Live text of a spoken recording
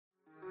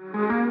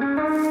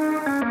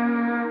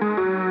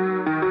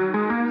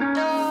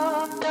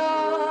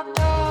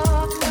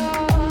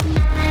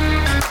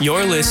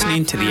You're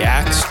listening to the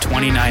Acts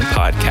 29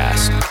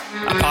 podcast,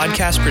 a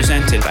podcast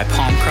presented by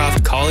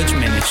Palmcroft College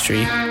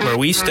Ministry, where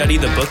we study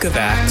the book of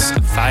Acts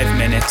 5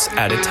 minutes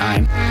at a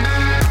time.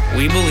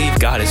 We believe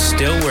God is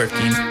still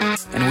working,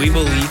 and we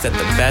believe that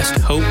the best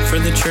hope for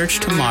the church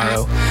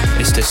tomorrow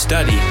is to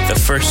study the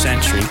first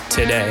century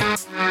today.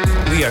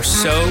 We are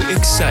so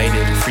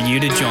excited for you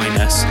to join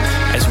us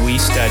as we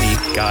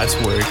study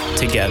God's Word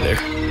together.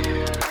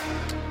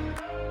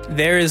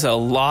 There is a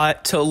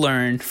lot to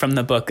learn from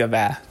the book of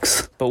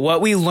Acts, but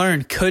what we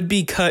learn could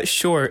be cut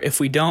short if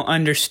we don't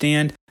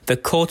understand the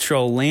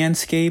cultural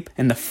landscape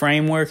and the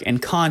framework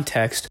and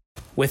context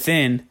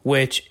within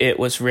which it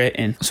was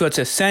written. So it's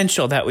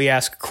essential that we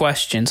ask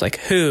questions like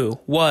who,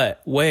 what,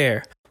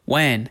 where,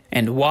 when,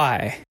 and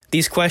why.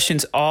 These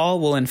questions all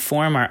will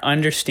inform our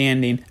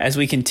understanding as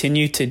we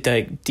continue to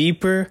dig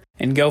deeper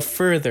and go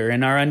further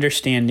in our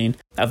understanding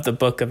of the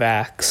book of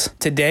Acts.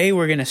 Today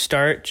we're going to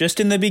start just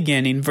in the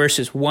beginning,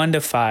 verses 1 to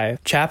 5.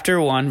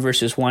 Chapter 1,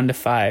 verses 1 to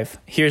 5.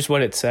 Here's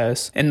what it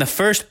says. In the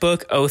first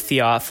book, O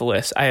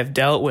Theophilus, I have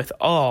dealt with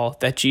all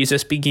that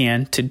Jesus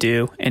began to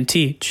do and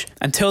teach,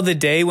 until the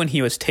day when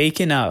he was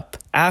taken up,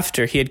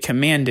 after he had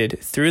commanded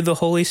through the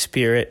Holy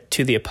Spirit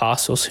to the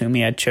apostles whom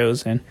he had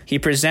chosen. He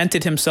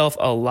presented himself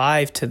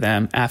alive to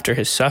them after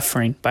his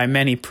suffering by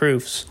many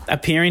proofs,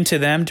 appearing to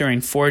them during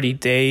 40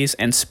 days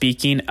and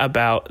speaking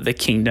about the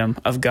kingdom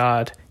of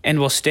God. And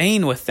while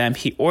staying with them,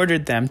 he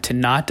ordered them to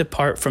not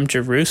depart from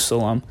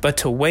Jerusalem, but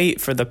to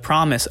wait for the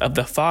promise of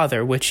the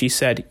Father, which he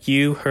said,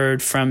 "You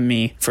heard from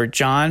me. For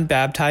John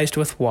baptized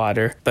with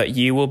water, but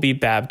you will be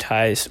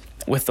baptized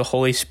with the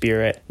Holy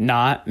Spirit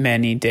not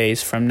many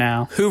days from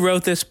now." Who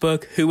wrote this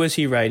book? Who was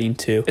he writing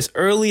to? As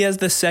early as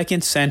the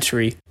 2nd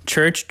century,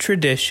 church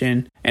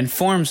tradition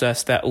informs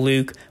us that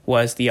Luke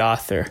was the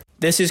author.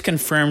 This is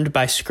confirmed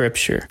by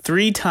Scripture.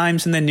 3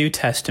 times in the New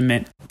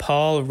Testament,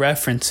 Paul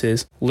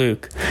references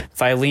Luke.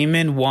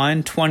 Philemon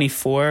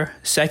 1:24,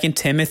 2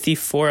 Timothy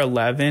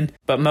 4:11,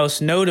 but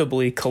most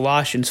notably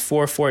Colossians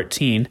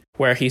 4:14,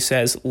 where he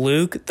says,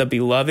 "Luke, the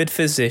beloved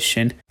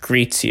physician,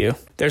 greets you."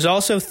 There's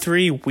also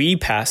 3 we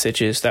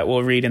passages that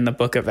we'll read in the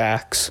book of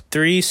Acts.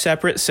 3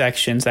 separate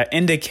sections that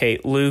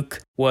indicate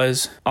Luke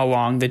was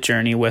along the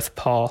journey with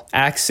Paul.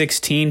 Acts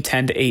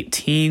 16:10 to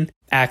 18,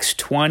 Acts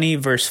 20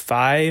 verse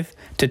 5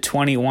 to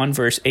 21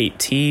 verse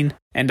 18,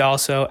 and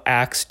also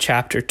Acts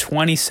chapter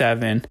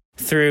 27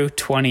 through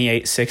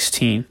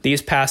 28:16.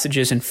 These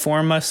passages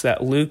inform us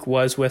that Luke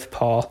was with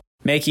Paul,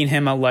 making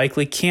him a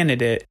likely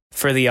candidate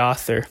for the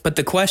author. But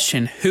the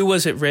question, who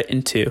was it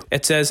written to?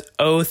 It says,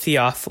 O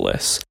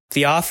Theophilus.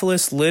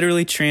 Theophilus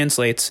literally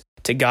translates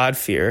to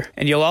God-fearer.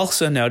 And you'll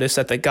also notice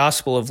that the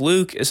Gospel of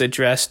Luke is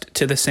addressed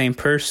to the same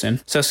person.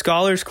 So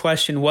scholars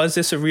question, was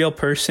this a real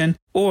person?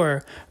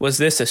 Or was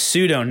this a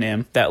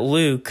pseudonym that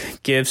Luke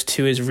gives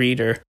to his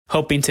reader,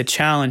 hoping to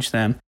challenge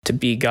them to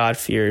be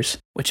God-fearers?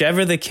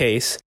 Whichever the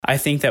case, I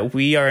think that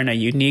we are in a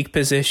unique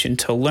position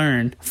to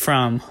learn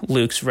from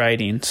Luke's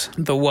writings.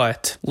 The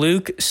what?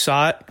 Luke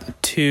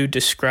sought to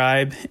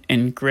describe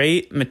in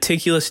great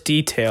meticulous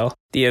detail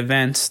the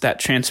events that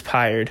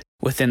transpired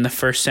within the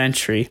first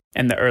century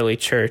and the early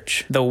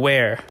church. The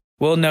where.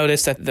 We'll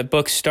notice that the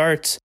book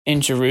starts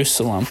in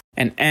Jerusalem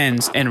and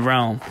ends in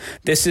Rome.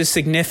 This is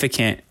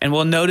significant, and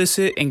we'll notice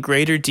it in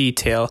greater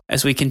detail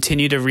as we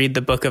continue to read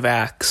the book of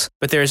Acts.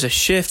 But there is a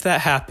shift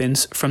that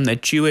happens from the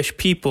Jewish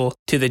people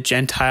to the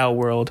Gentile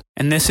world,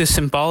 and this is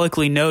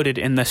symbolically noted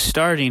in the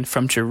starting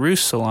from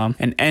Jerusalem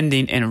and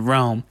ending in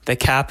Rome, the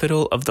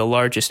capital of the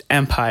largest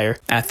empire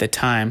at the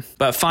time.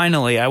 But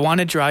finally, I want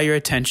to draw your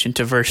attention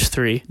to verse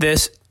 3.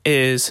 This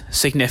is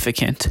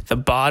significant. The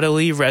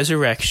bodily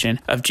resurrection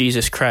of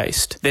Jesus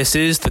Christ. This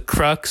is the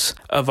crux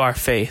of our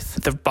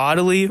faith. The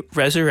bodily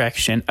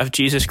resurrection of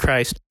Jesus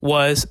Christ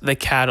was the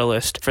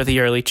catalyst for the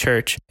early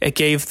church. It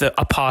gave the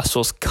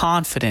apostles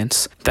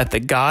confidence that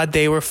the God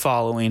they were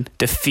following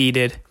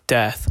defeated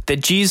death. The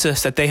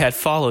Jesus that they had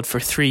followed for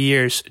 3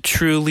 years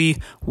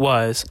truly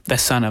was the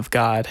Son of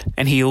God,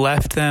 and he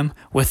left them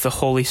with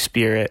the Holy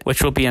Spirit,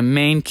 which will be a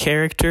main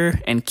character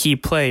and key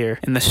player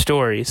in the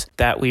stories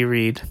that we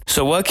read.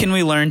 So what can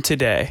we learn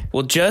today?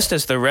 Well, just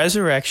as the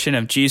resurrection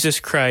of Jesus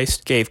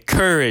Christ gave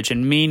courage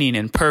and meaning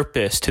and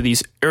purpose to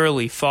these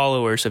early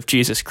followers of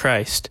Jesus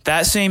Christ,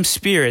 that same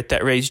Spirit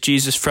that raised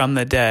Jesus from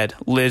the dead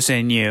lives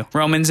in you.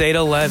 Romans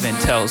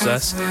 8:11 tells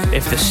us,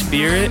 if the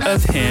Spirit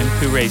of him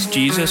who raised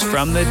Jesus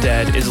from the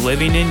dead is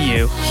living in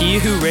you, he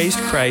who raised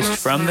Christ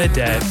from the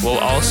dead will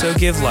also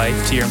give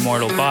life to your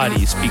mortal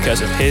bodies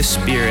because of his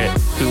Spirit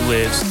who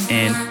lives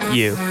in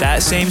you.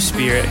 That same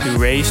Spirit who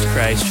raised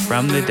Christ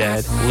from the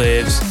dead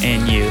lives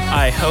in you.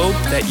 I hope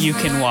that you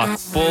can walk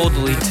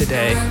boldly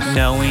today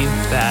knowing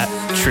that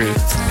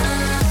truth.